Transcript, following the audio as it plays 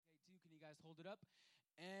hold it up.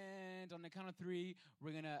 And on the count of three,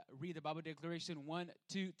 we're going to read the Bible declaration. 1,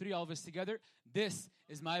 2, 3, all of us together. This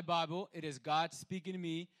is my Bible. It is God speaking to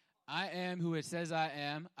me. I am who it says I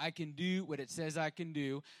am. I can do what it says I can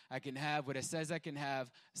do. I can have what it says I can have.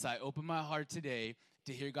 So I open my heart today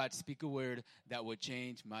to hear God speak a word that will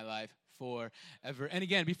change my life forever. And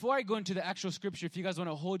again, before I go into the actual scripture, if you guys want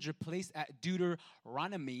to hold your place at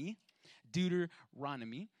Deuteronomy,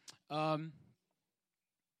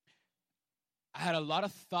 I had a lot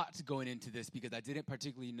of thoughts going into this because I didn't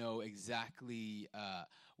particularly know exactly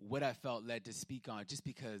what I felt led to speak on, just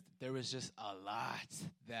because there was just a lot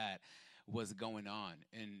that was going on,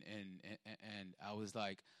 and I was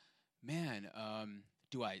like, man,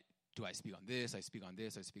 do I speak on this? I speak on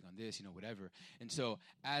this. I speak on this. Whatever. And so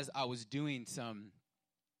as I was doing some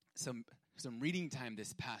reading time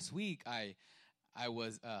this past week, I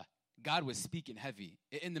was God was speaking heavy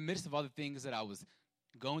in the midst of all the things that I was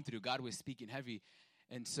going through. God was speaking heavy.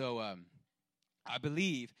 And so I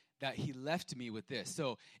believe that he left me with this.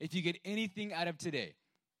 So if you get anything out of today,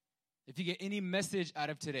 if you get any message out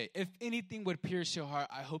of today, if anything would pierce your heart,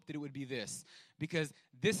 I hope that it would be this. Because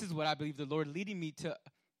this is what I believe the Lord leading me to,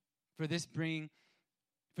 for this being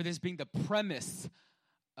the premise,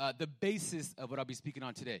 the basis of what I'll be speaking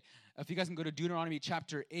on today. If you guys can go to Deuteronomy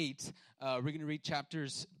chapter 8, we're going to read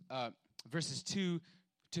verses 2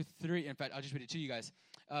 to 3. In fact, I'll just read it to you guys.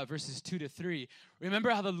 Verses 2 to 3. Remember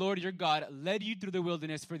how the Lord your God led you through the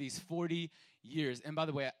wilderness for these 40 years. And by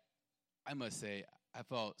the way, I must say, I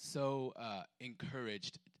felt so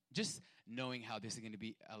encouraged just knowing how this is going to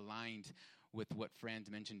be aligned with what Franz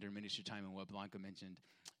mentioned during ministry time and what Blanca mentioned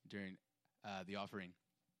during the offering.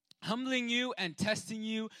 Humbling you and testing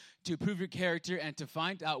you to prove your character and to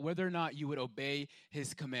find out whether or not you would obey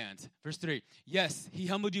his commands. Verse 3, yes, he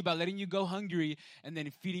humbled you by letting you go hungry and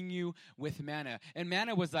then feeding you with manna. And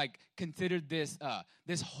manna was like considered this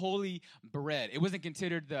holy bread. It wasn't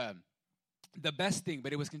considered the best thing,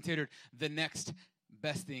 but it was considered the next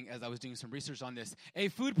best thing. As I was doing some research on this, a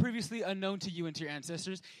food previously unknown to you and to your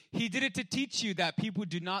ancestors. He did it to teach you that people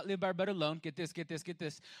do not live by bread alone. Get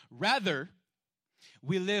this. Rather,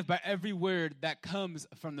 we live by every word that comes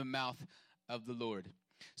from the mouth of the Lord.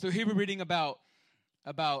 So here we're reading about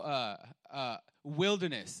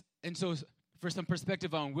wilderness. And so for some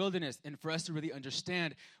perspective on wilderness, and for us to really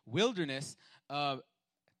understand wilderness,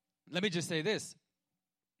 let me just say this.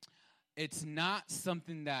 It's not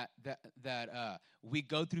something that we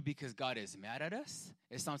go through because God is mad at us.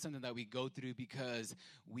 It's not something that we go through because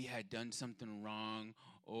we had done something wrong,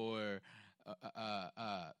 or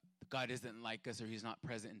God isn't like us, or he's not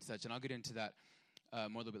present and such. And I'll get into that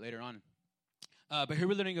more a little bit later on. But here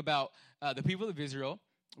we're learning about the people of Israel,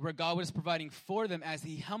 where God was providing for them as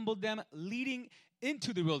he humbled them, leading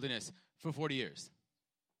into the wilderness for 40 years.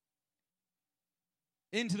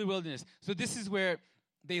 Into the wilderness. So this is where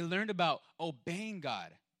they learned about obeying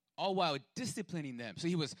God, all while disciplining them. So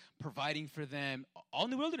he was providing for them all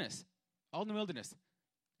in the wilderness. All in the wilderness.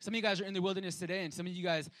 Some of you guys are in the wilderness today, and some of you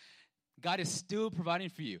guys, God is still providing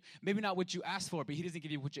for you. Maybe not what you asked for, but he doesn't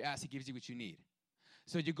give you what you ask. He gives you what you need.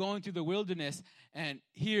 So you're going through the wilderness, and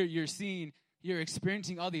here you're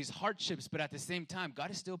experiencing all these hardships, but at the same time,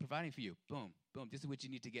 God is still providing for you. Boom, boom. This is what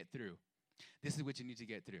you need to get through. This is what you need to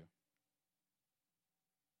get through.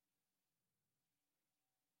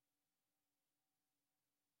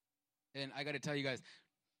 And I got to tell you guys,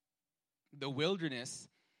 the wilderness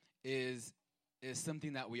is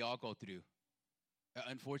something that we all go through.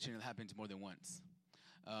 Unfortunately, it happens more than once.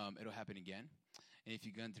 It'll happen again. And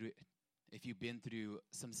if you've been through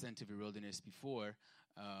some sense of a wilderness before,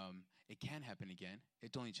 it can happen again.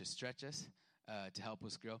 It only just stretch us to help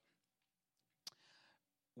us grow.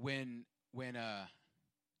 When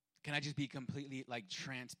can I just be completely like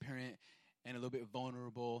transparent and a little bit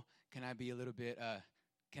vulnerable? Can I be a little bit?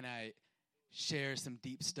 Can I share some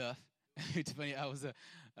deep stuff? It's funny. I was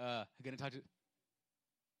going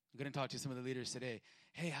to talk to some of the leaders today.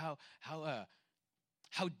 Hey, how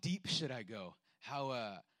deep should I go?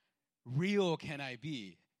 How real can I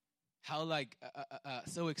be? How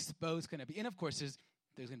so exposed can I be? And of course, there's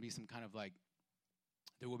going to be some kind of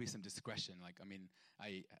there will be some discretion.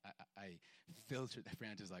 I filtered.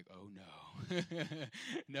 Francis is like, oh no,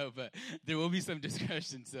 no, but there will be some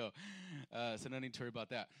discretion. So no need to worry about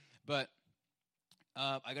that. But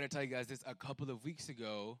I got to tell you guys this. A couple of weeks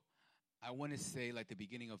ago, I want to say the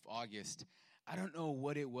beginning of August. I don't know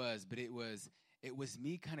what it was, but it was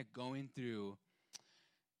me kind of going through.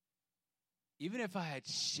 Even if I had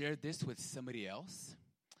shared this with somebody else,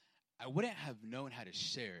 I wouldn't have known how to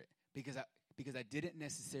share it because I didn't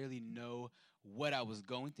necessarily know what I was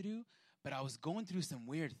going through, but I was going through some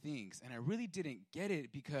weird things, and I really didn't get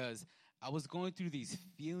it because I was going through these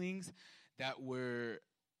feelings that weren't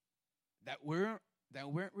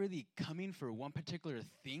really coming for one particular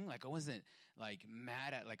thing. Like I wasn't like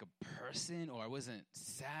mad at like a person, or I wasn't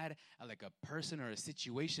sad at like a person or a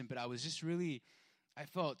situation, but I was just really, I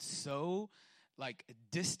felt so like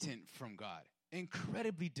distant from God,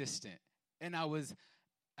 incredibly distant. And I was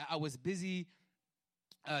busy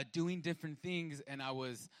doing different things, and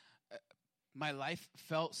my life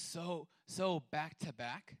felt so back to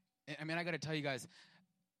back. I mean, I got to tell you guys,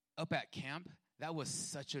 up at camp, that was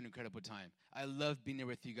such an incredible time. I loved being there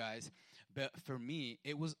with you guys. But for me,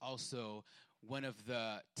 it was also one of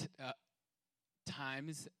the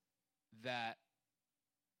times that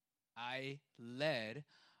I led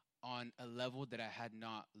on a level that I had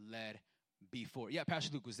not led before. Yeah,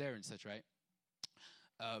 Pastor Luke was there and such, right?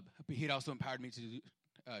 But he'd also empowered me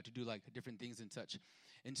to do like different things and such.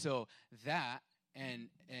 And so that and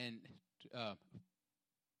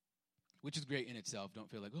which is great in itself. Don't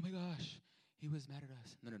feel like, oh my gosh, he was mad at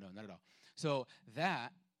us. No, not at all. So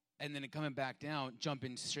that, and then coming back down,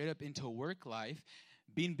 jumping straight up into work life,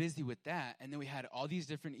 being busy with that, and then we had all these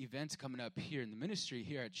different events coming up here in the ministry,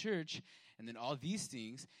 here at church, and then all these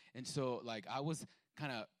things. And so, like, I was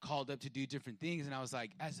kind of called up to do different things, and I was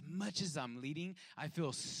like, as much as I'm leading, I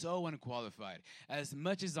feel so unqualified. As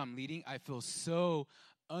much as I'm leading, I feel so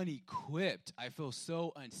unequipped. I feel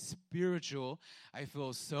so unspiritual. I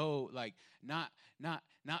feel so like not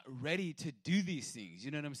ready to do these things.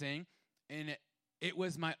 You know what I'm saying? And it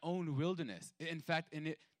was my own wilderness. In fact,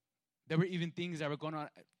 there were even things that were going on.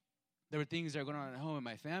 There were things that were going on at home in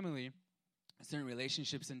my family, certain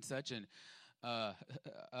relationships and such. And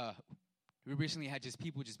we recently had just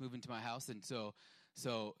people just move into my house, and so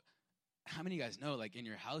how many of you guys know, like in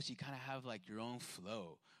your house, you kind of have like your own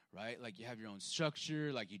flow, right? Like you have your own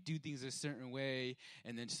structure, like you do things a certain way,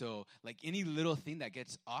 and then so like any little thing that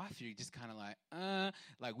gets off, you're just kind of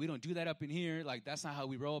like we don't do that up in here. Like that's not how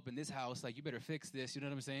we roll up in this house. Like you better fix this. You know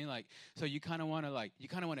what I'm saying? Like so you kind of want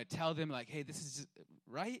to tell them like, hey, this is just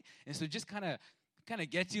right, and so just kind of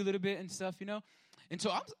gets you a little bit and stuff, you know. And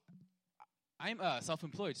so I'm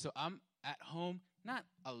self-employed, so I'm at home, not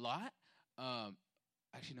a lot.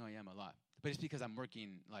 Actually, no, I am a lot, but it's because I'm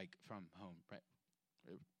working like from home, right?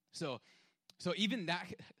 So even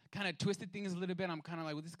that kind of twisted things a little bit. I'm kind of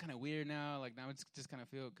like, well, this is kind of weird now. Like now it's just kind of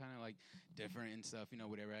feel kind of like different and stuff, you know,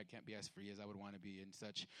 whatever. I can't be as free as I would want to be and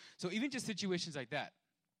such. So even just situations like that,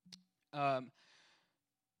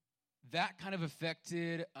 that kind of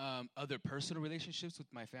affected other personal relationships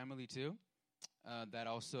with my family too. That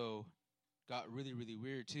also got really, really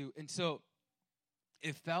weird too. And so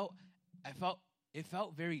it felt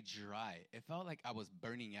very dry. It felt like I was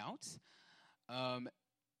burning out.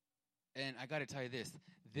 And I got to tell you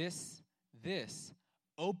this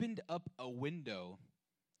opened up a window.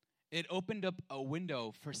 It opened up a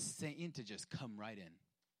window for Satan to just come right in.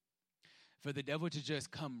 For the devil to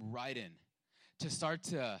just come right in. To start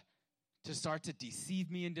to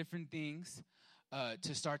deceive me in different things.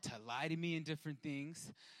 To start to lie to me in different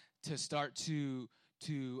things. To start to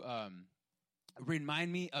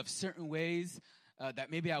remind me of certain ways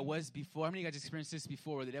that maybe I was before. How many of you guys experienced this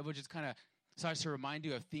before, where the devil just kind of starts to remind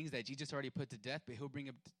you of things that Jesus already put to death, but he'll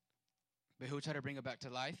try to bring it back to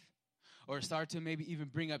life? Or start to maybe even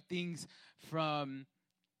bring up things from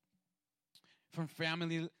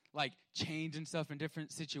family, like change and stuff in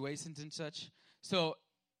different situations and such. So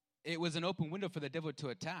it was an open window for the devil to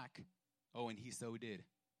attack. Oh, and he so did.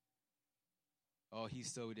 Oh, he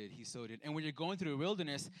so did. He so did. And when you're going through the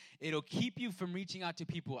wilderness, it'll keep you from reaching out to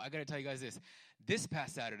people. I got to tell you guys this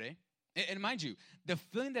past Saturday, and mind you, the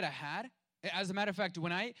feeling that I had, as a matter of fact,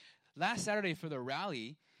 last Saturday for the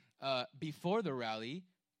rally, before the rally,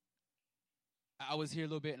 I was here a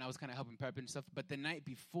little bit and I was kind of helping prep and stuff. But the night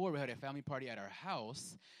before, we had a family party at our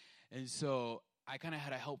house. And so I kind of had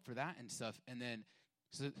to help for that and stuff. And then,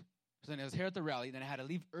 so then I was here at the rally. Then I had to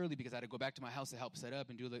leave early because I had to go back to my house to help set up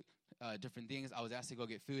and do different things. I was asked to go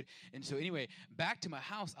get food. And so anyway, back to my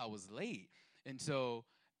house, I was late. And so,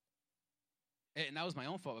 and that was my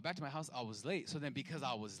own fault. But back to my house, I was late. So then because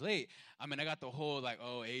I was late, I mean, I got the whole like,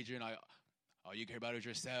 oh, Adrian, all you care about is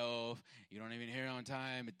yourself. You don't even hear on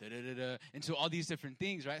time. Da-da-da-da. And so all these different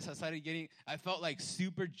things, right? So I felt like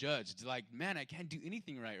super judged. Like, man, I can't do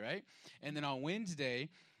anything right? And then on Wednesday,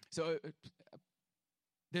 so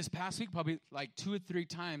this past week, probably like 2 or 3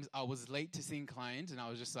 times, I was late to seeing clients, and I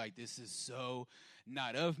was just like, this is so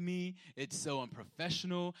not of me. It's so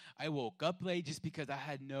unprofessional. I woke up late just because I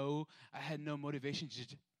had no motivation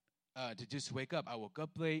to just wake up. I woke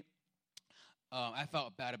up late. I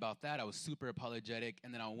felt bad about that. I was super apologetic.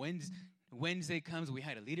 And then on Wednesday comes, we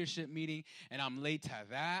had a leadership meeting, and I'm late to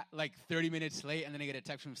that, like 30 minutes late, and then I get a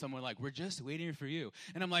text from someone like, we're just waiting for you.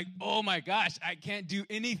 And I'm like, oh my gosh, I can't do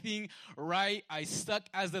anything right. I suck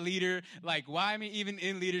as the leader. Like, why am I even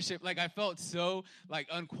in leadership? Like, I felt so, like,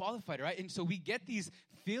 unqualified, right? And so we get these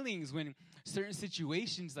feelings when certain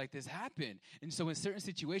situations like this happen. And so when certain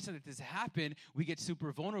situations like this happen, we get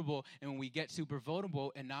super vulnerable. And when we get super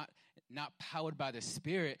vulnerable and not powered by the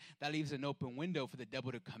Spirit, that leaves an open window for the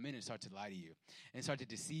devil to come in and start to lie to you and start to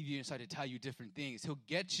deceive you and start to tell you different things. He'll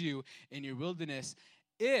get you in your wilderness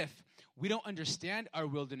if we don't understand our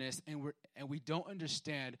wilderness and we don't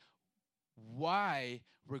understand why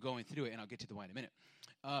we're going through it. And I'll get to the why in a minute.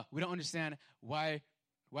 We don't understand why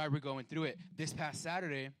we're going through it. This past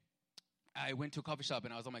Saturday, I went to a coffee shop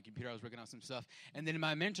and I was on my computer. I was working on some stuff. And then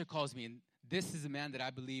my mentor calls me, and this is a man that I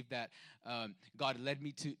believe that God led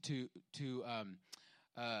me to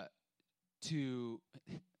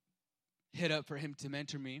hit up for him to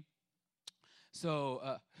mentor me. So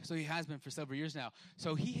he has been for several years now.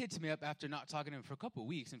 So he hits me up after not talking to him for a couple of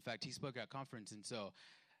weeks. In fact, he spoke at a conference, and so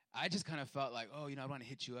I just kind of felt like, oh, I want to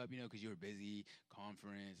hit you up, because you were busy,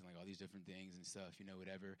 conference, and like all these different things and stuff,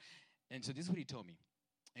 whatever. And so this is what he told me.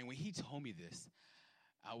 And when he told me this,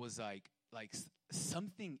 I was like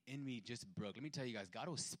something in me just broke. Let me tell you guys, God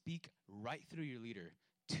will speak right through your leader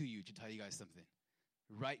to you to tell you guys something,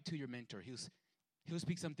 right to your mentor. He'll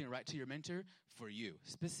speak something right to your mentor for you,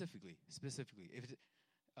 specifically, if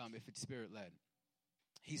it's Spirit-led.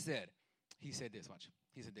 He said this, watch.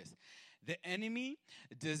 He said this: the enemy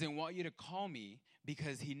doesn't want you to call me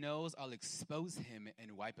because he knows I'll expose him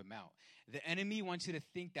and wipe him out. The enemy wants you to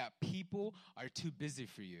think that people are too busy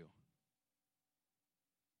for you.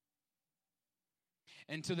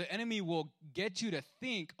 And so the enemy will get you to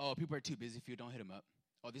think, oh, people are too busy for you, don't hit them up.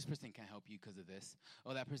 Oh, this person can't help you because of this.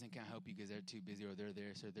 Oh, that person can't help you because they're too busy, or they're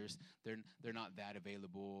there, so they're not that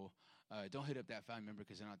available. Don't hit up that family member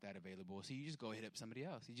because they're not that available. So you just go hit up somebody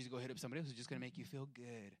else. You just go hit up somebody else who's just going to make you feel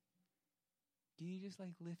good. Can you just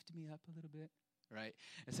lift me up a little bit? Right?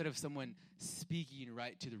 Instead of someone speaking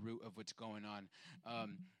right to the root of what's going on.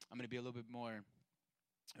 I'm going to be a little bit more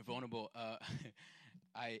vulnerable.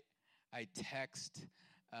 I text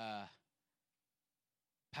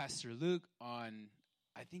Pastor Luke on,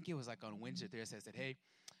 I think it was on Wednesday or Thursday. I said, hey,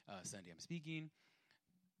 Sunday I'm speaking.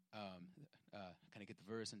 Kind of get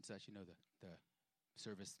the verse and such, the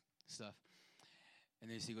service stuff.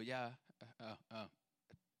 And then he go, yeah,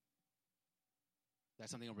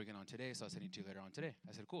 that's something I'm working on today, so I'll send it to you later on today.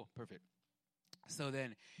 I said, cool, perfect. So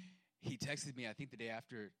then he texted me, I think the day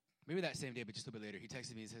after, maybe that same day, but just a little bit later. He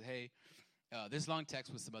texted me and said, hey, this long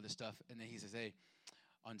text with some other stuff. And then he says, hey,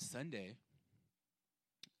 on Sunday,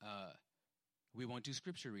 we won't do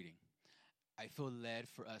scripture reading. I feel led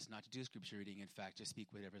for us not to do scripture reading. In fact, just speak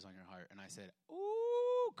whatever's on your heart. And I said,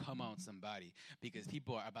 ooh, come on, somebody. Because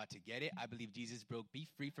people are about to get it. I believe Jesus broke be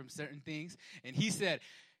free from certain things. And he said,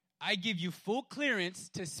 I give you full clearance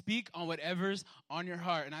to speak on whatever's on your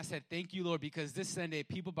heart. And I said, thank you, Lord, because this Sunday,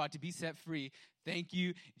 people about to be set free. Thank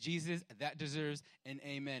you, Jesus. That deserves an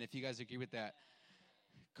amen. If you guys agree with that,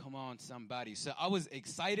 come on, somebody. So I was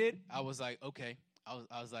excited. I was like, okay.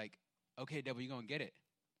 I was like, okay, devil, you're going to get it.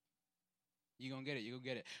 You're going to get it. You're going to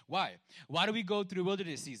get it. Why? Why do we go through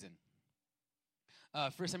wilderness season?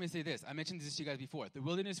 First, let me say this. I mentioned this to you guys before. The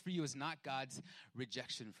wilderness for you is not God's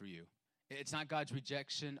rejection for you. It's not God's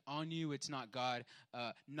rejection on you. It's not God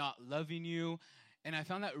not loving you. And I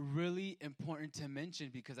found that really important to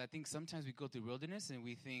mention because I think sometimes we go through wilderness and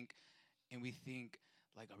we think,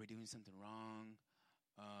 like, are we doing something wrong?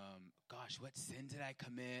 Gosh, what sin did I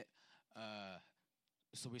commit?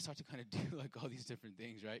 So we start to kind of do like all these different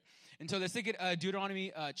things, right? And so let's take it,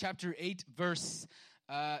 Deuteronomy chapter 8, verse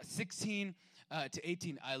 16 to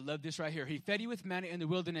 18. I love this right here. He fed you with manna in the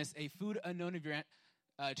wilderness, a food unknown of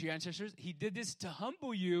to your ancestors. He did this to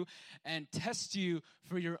humble you and test you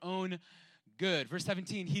for your own good. Verse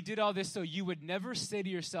 17, he did all this so you would never say to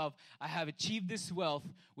yourself, I have achieved this wealth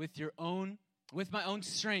with my own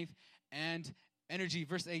strength and energy.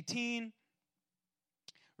 Verse 18,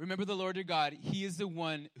 remember the Lord your God. He is the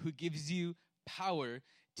one who gives you power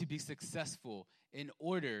to be successful in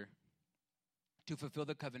order to fulfill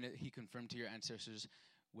the covenant he confirmed to your ancestors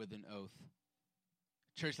with an oath.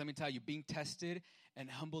 Church, let me tell you, being tested and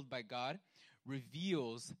humbled by God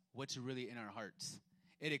reveals what's really in our hearts.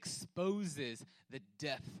 It exposes the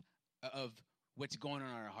depth of what's going on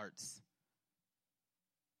in our hearts.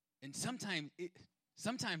 And sometimes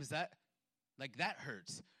that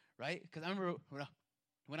hurts, right? Because I remember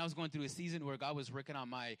when I was going through a season where God was working on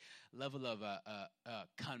my level of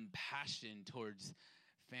compassion towards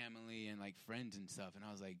family and like friends and stuff. And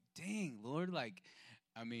I was like, dang, Lord, like,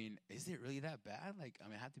 I mean, is it really that bad? Like, I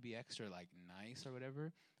mean, I have to be extra like nice or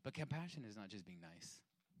whatever. But compassion is not just being nice.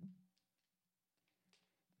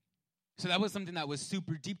 So that was something that was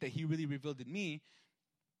super deep that he really revealed to me.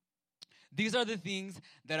 These are the things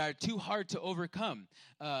that are too hard to overcome.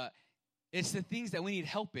 It's the things that we need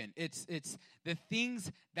help in. It's the things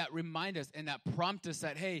that remind us and that prompt us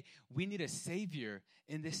that, hey, we need a Savior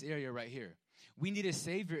in this area right here. We need a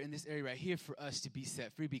Savior in this area right here for us to be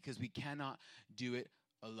set free because we cannot do it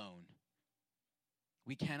alone.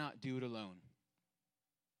 We cannot do it alone.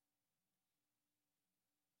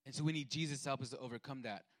 And so we need Jesus to help us to overcome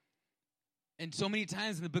that. And so many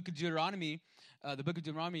times in the book of Deuteronomy,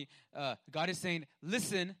 God is saying,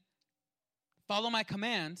 listen, follow my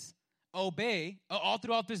commands, obey, all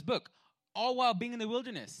throughout this book, all while being in the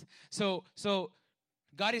wilderness. So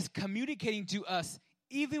God is communicating to us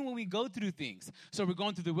even when we go through things. So we're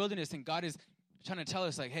going through the wilderness, and God is trying to tell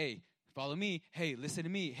us, like, hey, follow me. Hey, listen to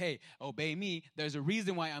me. Hey, obey me. There's a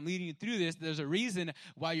reason why I'm leading you through this. There's a reason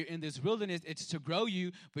why you're in this wilderness. It's to grow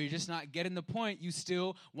you, but you're just not getting the point. You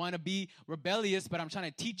still want to be rebellious, but I'm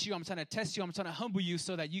trying to teach you. I'm trying to test you. I'm trying to humble you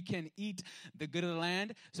so that you can eat the good of the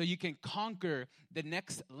land, so you can conquer the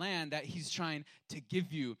next land that he's trying to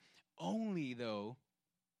give you. Only, though,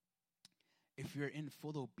 if you're in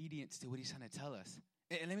full obedience to what he's trying to tell us.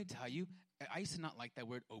 And let me tell you, I used to not like that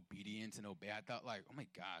word obedience and obey. I thought like, oh my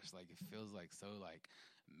gosh, like it feels like so like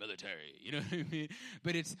military, you know what I mean?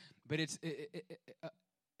 But it's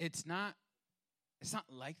not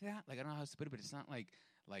like that. Like I don't know how to put it, but it's not like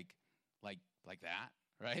that,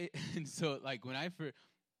 right? And so like when I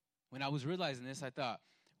was realizing this, I thought,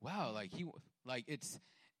 wow, like it's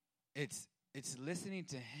listening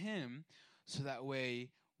to him so that way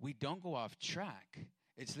we don't go off track.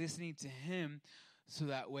 It's listening to him so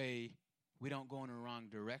that way we don't go in a wrong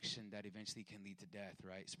direction that eventually can lead to death,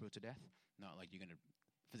 right? Spiritual death? Not like you're going to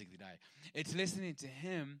physically die. It's listening to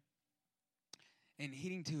him and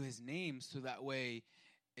heeding to his name so that way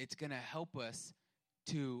it's going to help us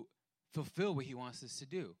to fulfill what he wants us to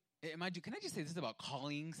do. Mind you, can I just say this about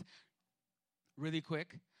callings really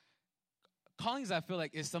quick? Callings, I feel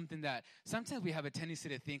like, is something that sometimes we have a tendency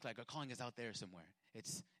to think like a calling is out there somewhere.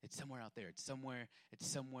 It's somewhere out there. It's somewhere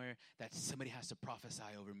that somebody has to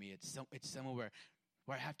prophesy over me. It's somewhere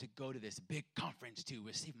where I have to go to this big conference to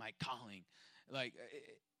receive my calling. Like,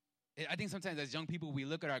 I think sometimes as young people, we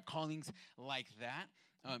look at our callings like that.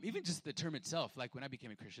 Even just the term itself, like when I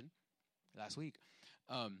became a Christian last week.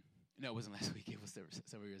 No, it wasn't last week. It was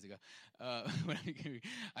several years ago. When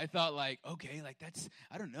I thought, like, okay, like that's,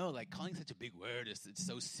 I don't know, like calling such a big word. It's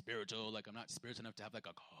so spiritual. Like I'm not spiritual enough to have like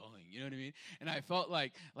a calling. You know what I mean? And I felt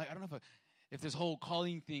like I don't know if this whole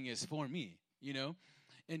calling thing is for me. You know,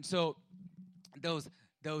 and so those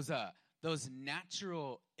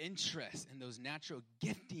natural interests and those natural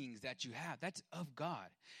giftings that you have, that's of God.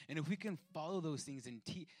 And if we can follow those things and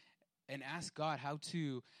ask God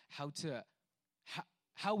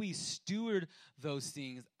how we steward those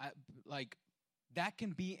things, like that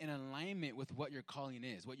can be in alignment with what your calling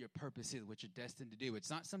is, what your purpose is, what you're destined to do.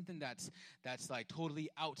 It's not something that's like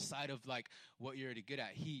totally outside of like what you're already good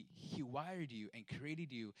at. He wired you and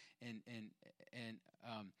created you and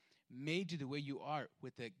made you the way you are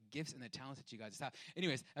with the gifts and the talents that you guys have.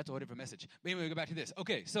 Anyways, that's a whole different message. But anyway, we go back to this.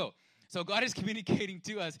 Okay, so God is communicating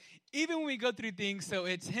to us even when we go through things. So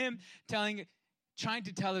it's him trying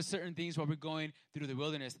to tell us certain things while we're going through the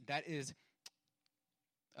wilderness. That is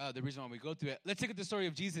the reason why we go through it. Let's look at the story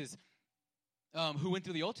of Jesus, who went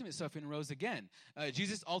through the ultimate suffering and rose again.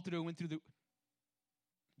 Jesus, who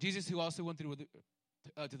also went through to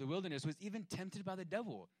the wilderness, was even tempted by the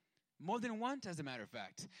devil more than once, as a matter of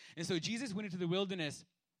fact. And so Jesus went into the wilderness,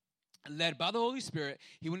 led by the Holy Spirit.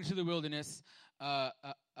 He went into the wilderness,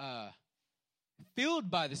 filled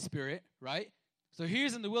by the Spirit, right? So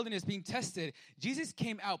here's in the wilderness being tested. Jesus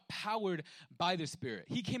came out powered by the Spirit.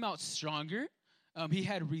 He came out stronger. He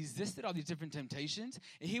had resisted all these different temptations,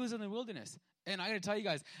 and he was in the wilderness. And I got to tell you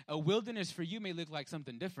guys, a wilderness for you may look like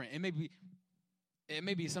something different. It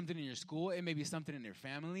may be something in your school. It may be something in your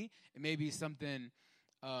family. It may be something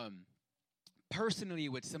personally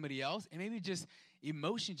with somebody else. It may be just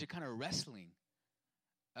emotions you're kind of wrestling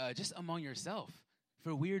just among yourself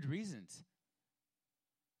for weird reasons.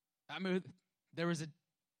 I mean, there was a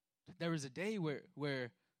day when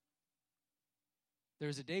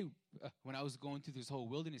I was going through this whole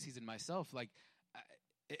wilderness season myself, like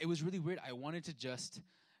it was really weird. I wanted to just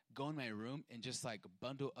go in my room and just like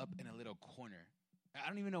bundle up in a little corner I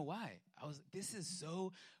don't even know why. This is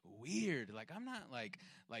so weird. Like, I'm not like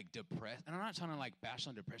depressed, and I'm not trying to like bash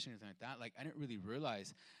on depression or anything like that. Like, I didn't really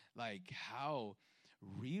realize like how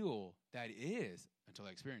real that is until I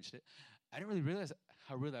experienced it. I didn't really realize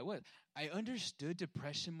how real that was. I understood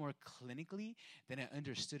depression more clinically than I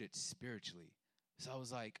understood it spiritually. So I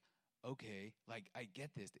was like, okay, like I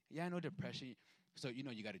get this. Yeah, I know depression. So, you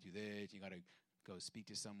got to do this. You got to go speak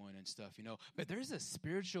to someone and stuff, But there's a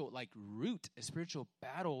spiritual, like, root, a spiritual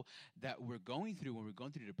battle that we're going through when we're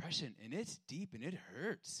going through depression, and it's deep and it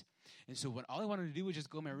hurts. And so when all I wanted to do was just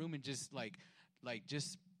go in my room and just,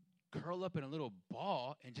 just curl up in a little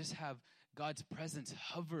ball and just have God's presence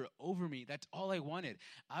hover over me. That's all I wanted.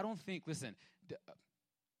 I don't think, listen,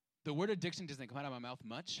 the word addiction doesn't come out of my mouth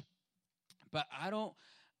much, but I don't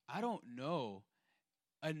know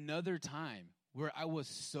another time where I was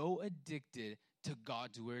so addicted to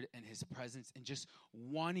God's word and his presence and just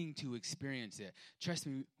wanting to experience it. Trust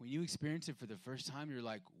me, when you experience it for the first time, you're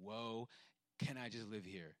like, whoa, can I just live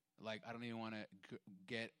here? Like, I don't even want to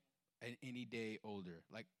get any day older.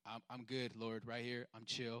 Like, I'm good, Lord, right here. I'm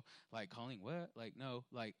chill. Like, calling what? Like, no,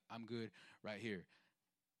 like, I'm good right here.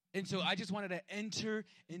 And so I just wanted to enter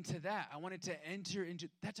into that. I wanted to enter into,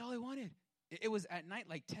 that's all I wanted. It was at night,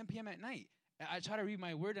 like 10 p.m. at night. I tried to read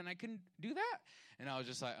my word, and I couldn't do that. And I was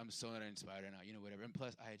just like, I'm so not inspired right now, whatever. And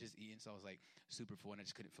plus, I had just eaten, so I was like super full, and I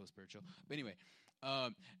just couldn't feel spiritual. But anyway,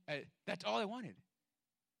 that's all I wanted.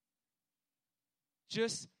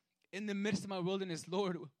 Just in the midst of my wilderness,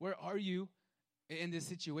 Lord, where are you in this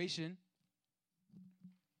situation?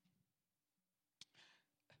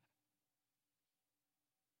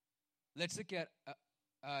 Let's look at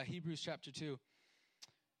Hebrews chapter 2,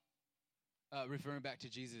 referring back to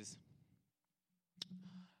Jesus.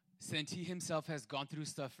 Since he himself has gone through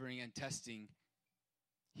suffering and testing,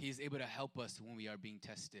 he is able to help us when we are being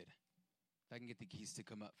tested. If I can get the keys to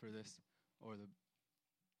come up for this, or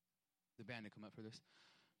the band to come up for this.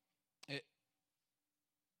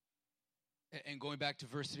 And going back to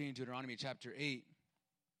verse 3 in Deuteronomy chapter 8,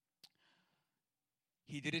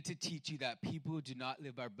 he did it to teach you that people do not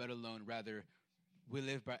live by bread alone, rather, we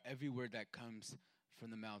live by every word that comes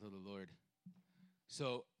from the mouth of the Lord.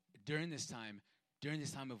 So during this time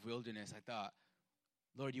of wilderness, I thought,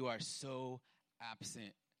 Lord, you are so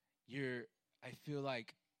absent. I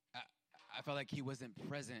felt like he wasn't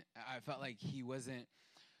present. I felt like he wasn't,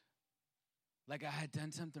 like I had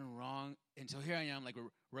done something wrong. And so here I am, like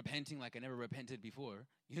repenting like I never repented before.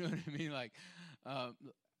 You know what I mean? Like,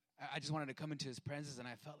 I just wanted to come into his presence, and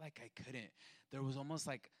I felt like I couldn't. There was almost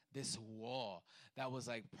like this wall that was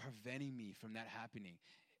like preventing me from that happening.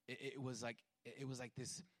 It was like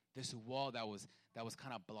this wall that was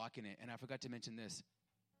kind of blocking it. And I forgot to mention this,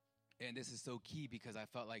 and this is so key because I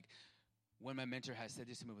felt like when my mentor had said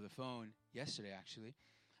this to me over the phone yesterday, actually,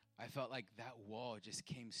 I felt like that wall just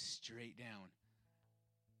came straight down.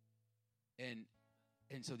 And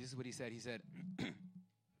so this is what he said. He said,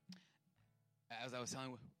 as I was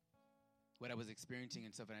telling what I was experiencing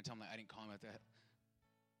and stuff, and I told him, like, I didn't call him at that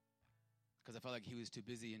because I felt like he was too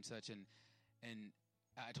busy and such. And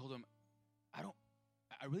I told him, I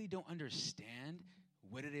really don't understand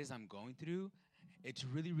what it is I'm going through. It's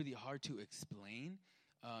really, really hard to explain.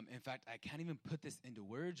 In fact, I can't even put this into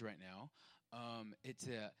words right now. I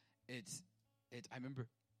remember,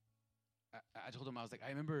 I told him, I was like, I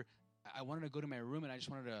remember I wanted to go to my room and I just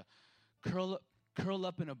wanted to curl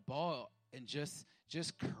up in a ball and just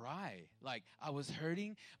cry. Like, I was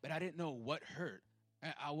hurting, but I didn't know what hurt.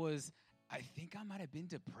 I think I might have been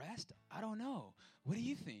depressed. I don't know. What do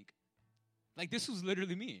you think? Like, this was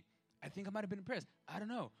literally me. I think I might have been depressed. I don't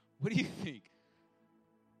know. What do you think?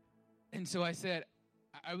 And so I said,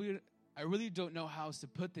 I really don't know how else to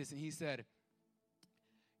put this. And he said,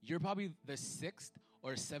 you're probably the 6th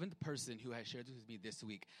or 7th person who has shared this with me this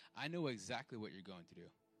week. I know exactly what you're going through.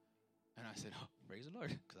 And I said, oh, praise the Lord,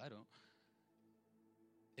 because I don't.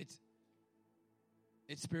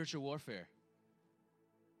 It's spiritual warfare.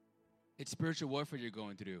 It's spiritual warfare you're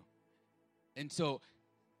going through. And so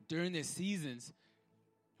during these seasons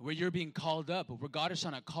where you're being called up, where God is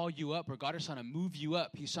trying to call you up, where God is trying to move you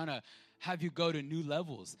up, he's trying to have you go to new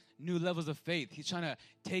levels of faith. He's trying to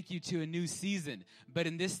take you to a new season. But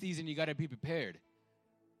in this season, you got to be prepared.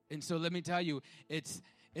 And so let me tell you, it's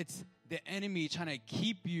the enemy trying to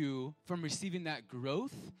keep you from receiving that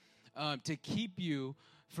growth, to keep you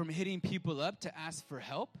from hitting people up to ask for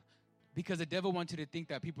help, because the devil wants you to think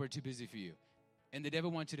that people are too busy for you. And the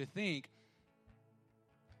devil wants you to think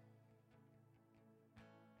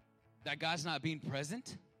that God's not being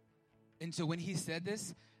present. And so when he said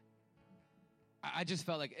this, I just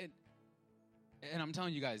felt like it. And I'm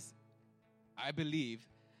telling you guys, I believe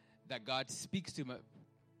that God speaks to me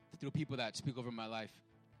through people that speak over my life.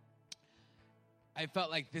 I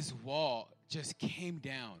felt like this wall just came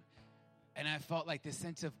down, and I felt like this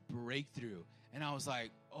sense of breakthrough. And I was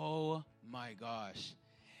like, oh my gosh.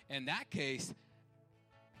 In that case,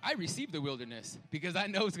 I received the wilderness because I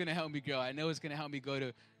know it's going to help me grow. I know it's going to help me go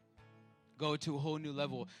to a whole new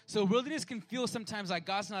level. So wilderness can feel sometimes like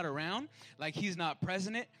God's not around, like he's not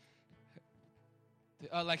present.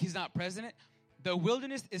 The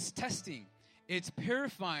wilderness is testing. It's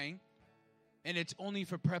purifying, and it's only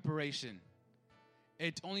for preparation.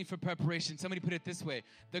 It's only for preparation. Somebody put it this way: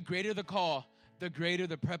 the greater the call, the greater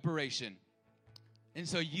the preparation. And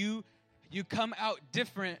so you come out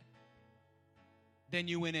different than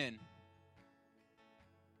you went in.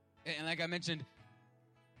 And like I mentioned,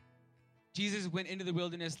 Jesus went into the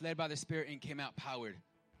wilderness led by the Spirit and came out powered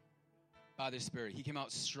by the Spirit. He came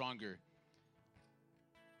out stronger.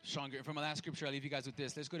 And from my last scripture, I'll leave you guys with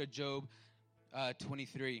this. Let's go to Job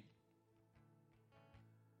 23.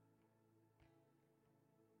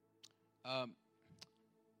 Can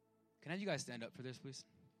I have you guys stand up for this, please?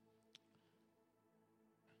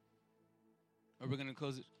 Or we're going to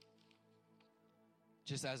close it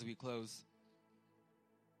just as we close.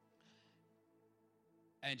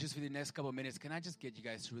 And just for the next couple of minutes, can I just get you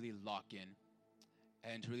guys to really lock in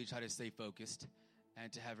and to really try to stay focused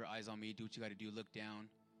and to have your eyes on me? Do what you got to do. Look down.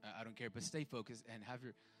 I don't care, but stay focused and have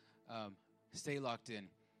your stay locked in.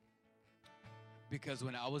 Because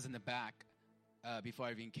when I was in the back, before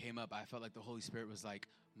I even came up, I felt like the Holy Spirit was like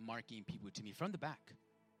marking people to me from the back.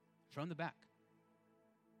 From the back.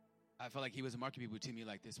 I felt like he was marking people to me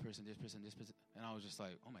like this person, this person, this person. And I was just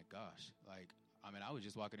like, oh my gosh. Like, I mean, I was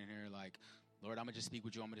just walking in here like, Lord, I'm going to just speak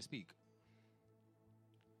what you want me to speak.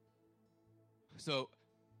 So,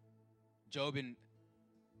 Job in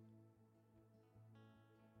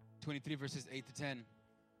 23 verses 8 to 10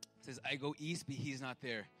 says, I go east, but he's not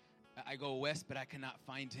there. I go west, but I cannot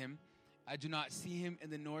find him. I do not see him in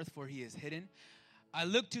the north, for he is hidden. I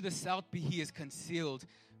look to the south, but he is concealed.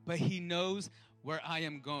 But he knows where I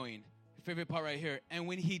am going. Favorite part right here. And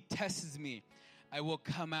when he tests me, I will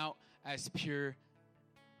come out as pure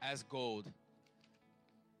as gold.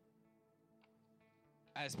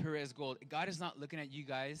 As pure as gold. God is not looking at you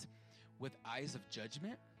guys with eyes of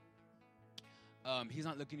judgment. He's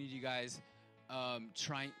not looking at you guys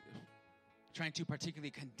trying to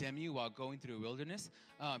particularly condemn you while going through a wilderness.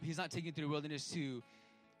 He's not taking you through the wilderness to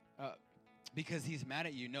because he's mad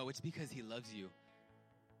at you. No, it's because he loves you.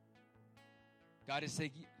 God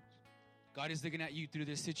is looking at you through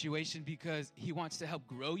this situation because he wants to help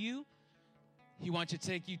grow you. He wants to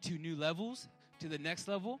take you to new levels, to the next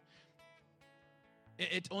level.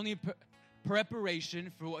 It's only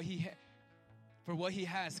preparation for what he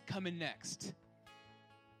has coming next.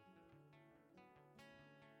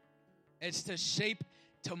 It's to shape,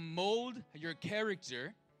 to mold your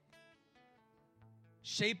character,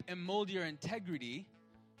 shape and mold your integrity,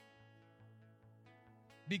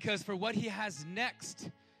 because for what he has next,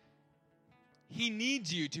 he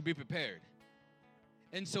needs you to be prepared.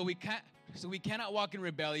 And so we cannot walk in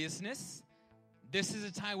rebelliousness. This is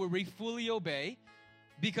a time where we fully obey,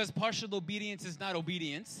 because partial obedience is not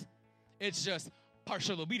obedience. It's just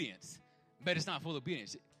partial obedience, but it's not full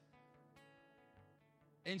obedience.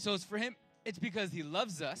 And so it's for him, it's because he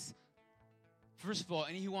loves us, first of all,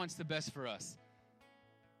 and he wants the best for us.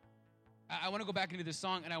 I want to go back into this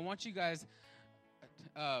song, and I want you guys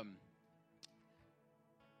to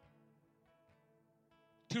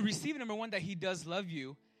receive, number one, that he does love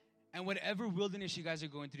you. And whatever wilderness you guys are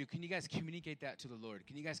going through, can you guys communicate that to the Lord?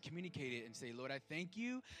 Can you guys communicate it and say, Lord, I thank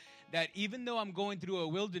you that even though I'm going through a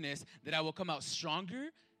wilderness, that I will come out stronger,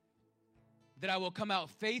 that I will come out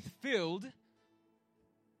faith-filled,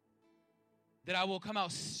 that I will come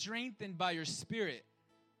out strengthened by your Spirit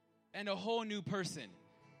and a whole new person.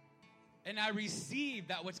 And I receive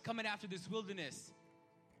that what's coming after this wilderness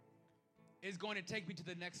is going to take me to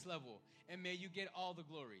the next level. And may you get all the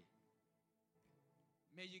glory.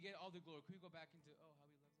 May you get all the glory. Can we go back into